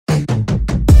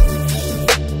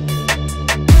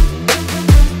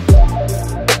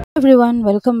everyone,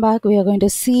 welcome back. We are going to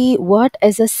see what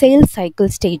is a sales cycle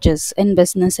stages in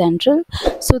Business Central.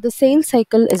 So the sales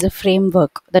cycle is a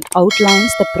framework that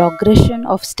outlines the progression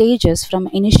of stages from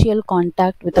initial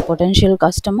contact with a potential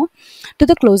customer to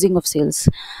the closing of sales.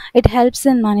 It helps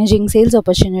in managing sales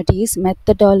opportunities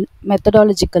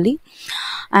methodologically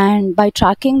and by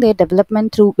tracking their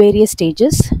development through various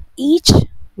stages, each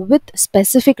with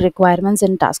specific requirements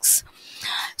and tasks.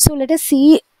 So let us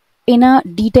see in a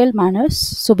detailed manner.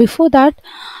 So before that,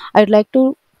 I'd like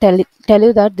to tell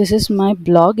you that this is my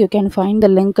blog. You can find the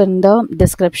link in the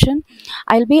description.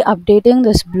 I'll be updating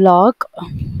this blog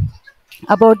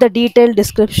about the detailed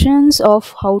descriptions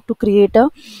of how to create a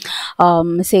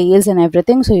sales and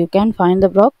everything. So you can find the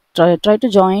blog, try to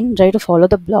join, try to follow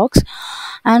the blogs.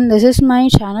 And this is my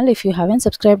channel. If you haven't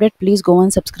subscribed yet, please go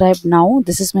and subscribe now.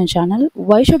 This is my channel.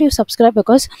 Why should you subscribe?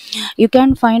 Because you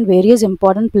can find various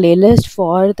important playlists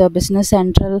for the Business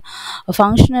Central, a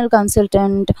functional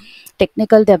consultant,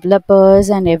 technical developers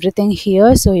and everything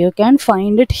here. So you can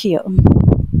find it here.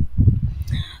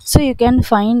 So you can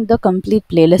find the complete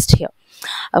playlist here.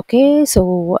 Okay,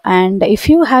 so and if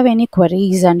you have any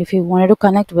queries and if you wanted to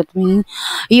connect with me,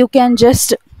 you can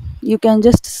just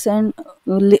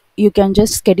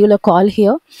schedule a call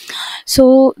here.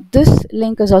 So this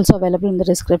link is also available in the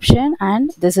description,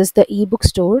 and this is the ebook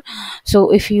store.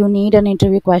 So if you need an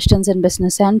interview questions in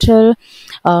Business Central,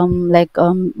 AL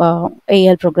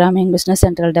programming, Business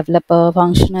Central developer,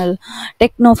 functional,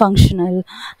 techno functional,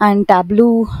 and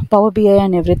Tableau, Power BI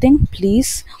and everything,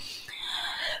 please,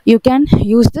 you can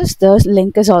use this. The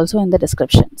link is also in the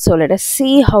description. So let us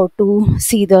see how to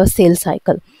see the sales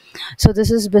cycle. So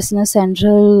this is Business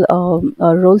Central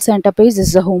role center page. This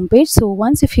is the home page. So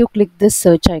once if you click this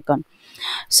search icon,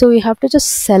 so you have to just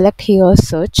select here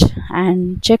search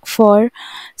and check for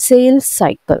sales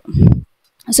cycle.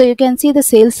 So you can see the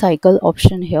sales cycle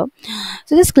option here.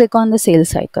 So just click on the sales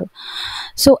cycle.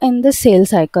 So in the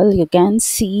sales cycle, you can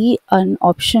see an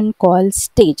option called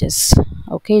stages.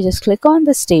 Okay, just click on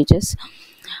the stages.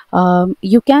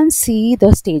 You can see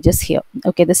the stages here.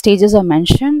 Okay, the stages are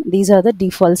mentioned. These are the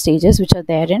default stages which are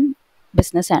there in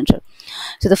Business Central.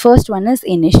 So the first one is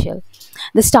initial,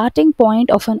 the starting point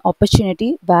of an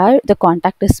opportunity where the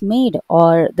contact is made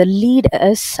or the lead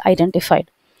is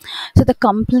identified. So the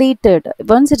completed,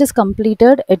 once it is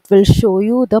completed, it will show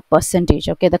you the percentage.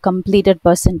 Okay, the completed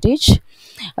percentage.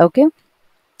 Okay,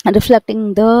 and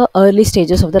reflecting the early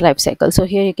stages of the life cycle. So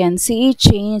here you can see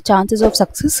chances of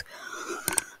success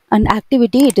and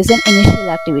activity. It is an initial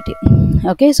activity.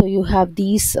 Okay, so you have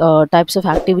these types of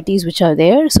activities which are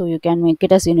there, so you can make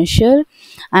it as initial,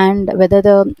 and whether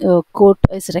the code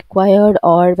is required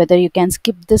or whether you can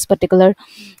skip this particular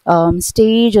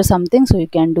stage or something, so you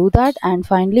can do that. And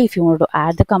finally, if you want to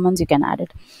add the comments, you can add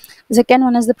it. The second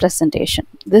one is the presentation.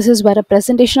 This is where a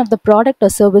presentation of the product or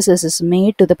services is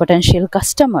made to the potential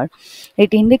customer.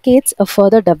 It indicates a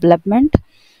further development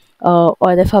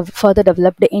or the further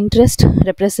developed interest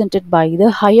represented by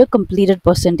the higher completed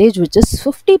percentage, which is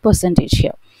 50%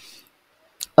 here.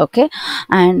 Okay,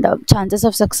 and chances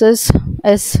of success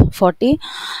is 40,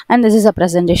 and this is a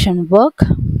presentation work.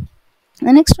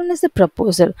 The next one is the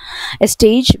proposal, a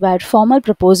stage where formal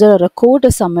proposal or a quote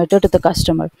is submitted to the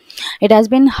customer. It has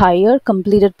been higher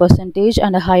completed percentage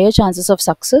and a higher chances of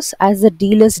success as the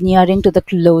deal is nearing to the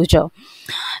closure.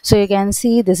 So you can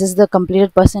see this is the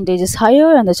completed percentage is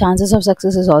higher and the chances of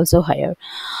success is also higher.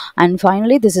 And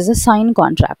finally, this is a signed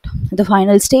contract, the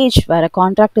final stage where a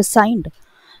contract is signed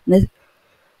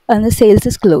and the sales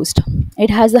is closed. It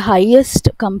has the highest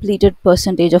completed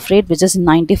percentage of rate, which is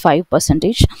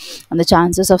 95%, and the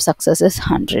chances of success is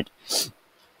 100.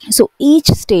 So each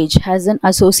stage has an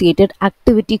associated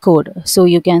activity code. So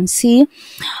you can see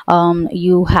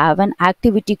you have an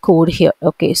activity code here.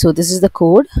 Okay, so this is the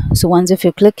code. So once if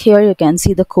you click here, you can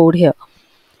see the code here.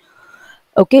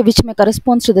 Okay, which may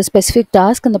corresponds to the specific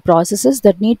task and the processes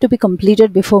that need to be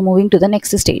completed before moving to the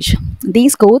next stage.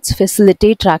 These codes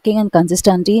facilitate tracking and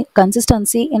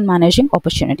consistency in managing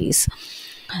opportunities.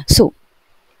 So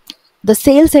the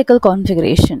sales cycle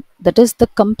configuration, that is the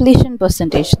completion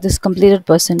percentage, this completed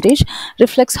percentage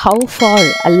reflects how far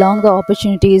along the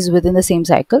opportunity is within the same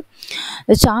cycle.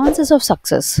 The chances of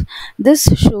success, this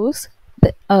shows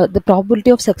the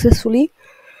probability of successfully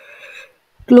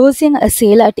closing a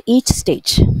sale at each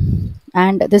stage.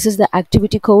 And this is the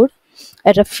activity code,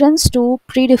 a reference to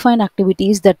predefined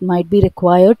activities that might be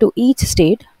required to each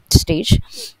stage.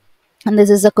 And this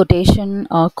is a quotation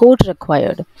code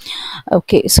required.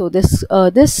 Okay, so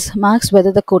this marks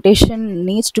whether the quotation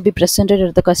needs to be presented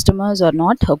to the customers or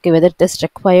not. Okay, whether it is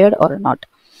required or not.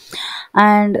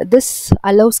 and this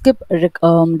allow skip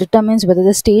determines whether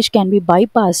the stage can be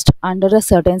bypassed under a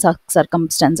certain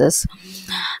circumstances.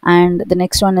 And the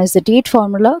next one is the date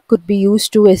formula could be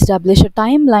used to establish a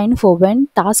timeline for when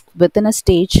tasks within a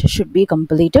stage should be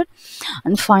completed.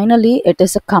 And finally, it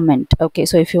is a comment. Okay,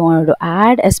 so if you want to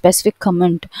add a specific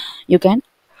comment, you can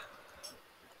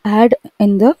add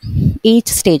in the each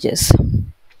stages.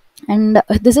 And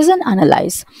this is an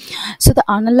analyze. So the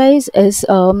analyze is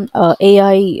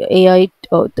AI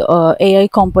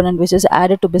component which is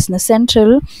added to Business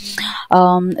Central.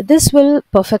 This will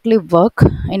perfectly work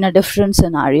in a different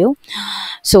scenario.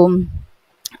 So,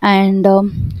 and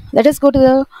let us go to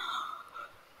the,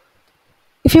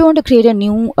 if you want to create a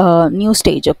new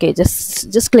stage, okay,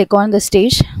 just click on the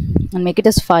stage and make it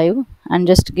as 5 and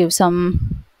just give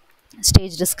some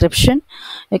stage description.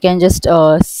 You can just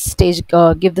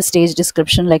give the stage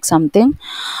description like something,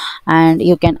 and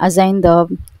you can assign the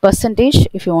percentage.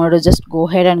 If you want to just go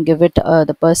ahead and give it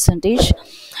the percentage,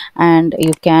 and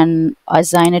you can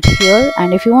assign it here.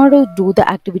 And if you want to do the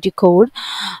activity code,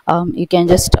 you can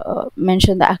just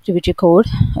mention the activity code.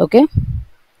 Okay,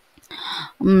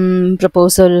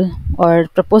 proposal or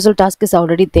proposal task is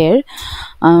already there.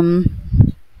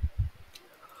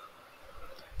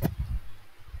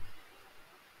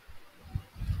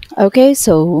 Okay,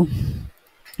 so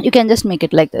you can just make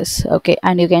it like this. Okay,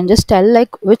 and you can just tell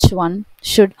like which one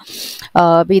should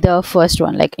be the first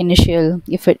one, like initial.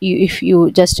 If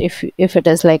you just if it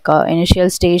is like initial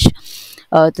stage,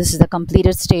 this is the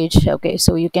completed stage. Okay,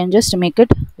 so you can just make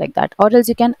it like that, or else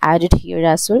you can add it here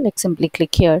as well, like simply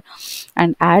click here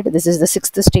and add, this is the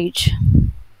 6th stage.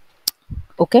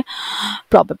 Okay,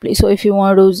 probably. So if you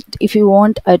want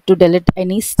to delete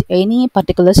any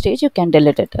particular stage, you can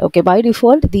delete it. Okay, by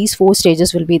default these 4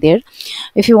 stages will be there.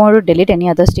 If you want to delete any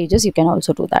other stages, you can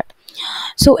also do that.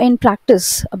 So in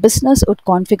practice, a business would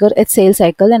configure its sales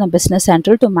cycle in a Business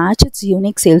Central to match its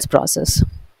unique sales process.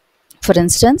 For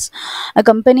instance, a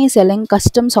company selling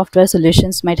custom software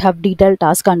solutions might have detailed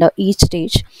tasks under each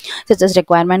stage, such as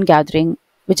requirement gathering,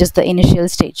 which is the initial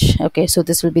stage. Okay, so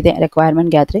this will be the requirement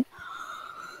gathering,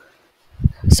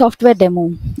 software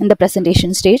demo in the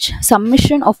presentation stage,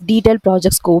 submission of detailed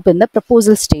project scope in the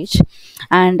proposal stage,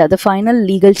 and the final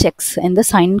legal checks in the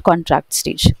signed contract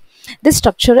stage. This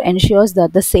structure ensures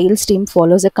that the sales team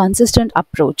follows a consistent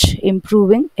approach,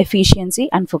 improving efficiency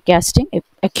and forecasting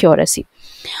accuracy.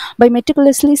 By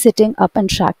meticulously setting up and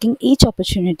tracking each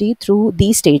opportunity through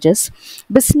these stages,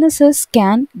 businesses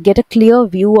can get a clear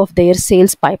view of their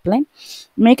sales pipeline,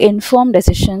 make informed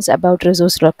decisions about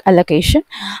resource allocation,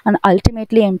 and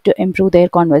ultimately aim to improve their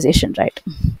conversation, right?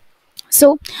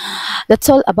 So that's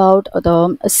all about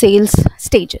the sales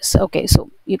stages. Okay,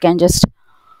 so you can just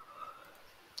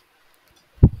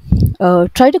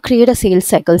try to create a sales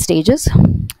cycle stages.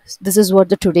 This is what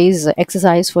the today's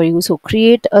exercise for you. So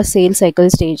create a sales cycle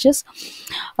stages.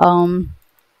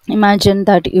 Imagine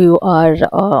that you are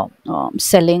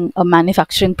selling a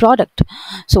manufacturing product.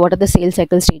 So what are the sales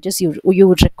cycle stages you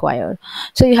would require?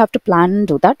 So you have to plan and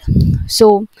do that.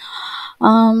 So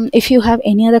if you have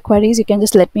any other queries, you can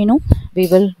just let me know. We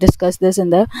will discuss this in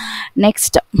the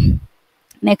next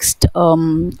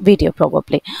video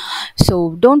probably.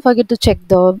 So don't forget to check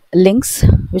the links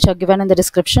which are given in the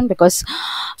description, because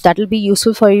that will be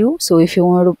useful for you. So if you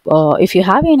want to if you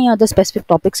have any other specific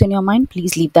topics in your mind,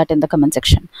 please leave that in the comment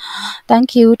section.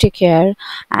 Thank you, take care,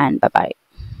 and bye bye.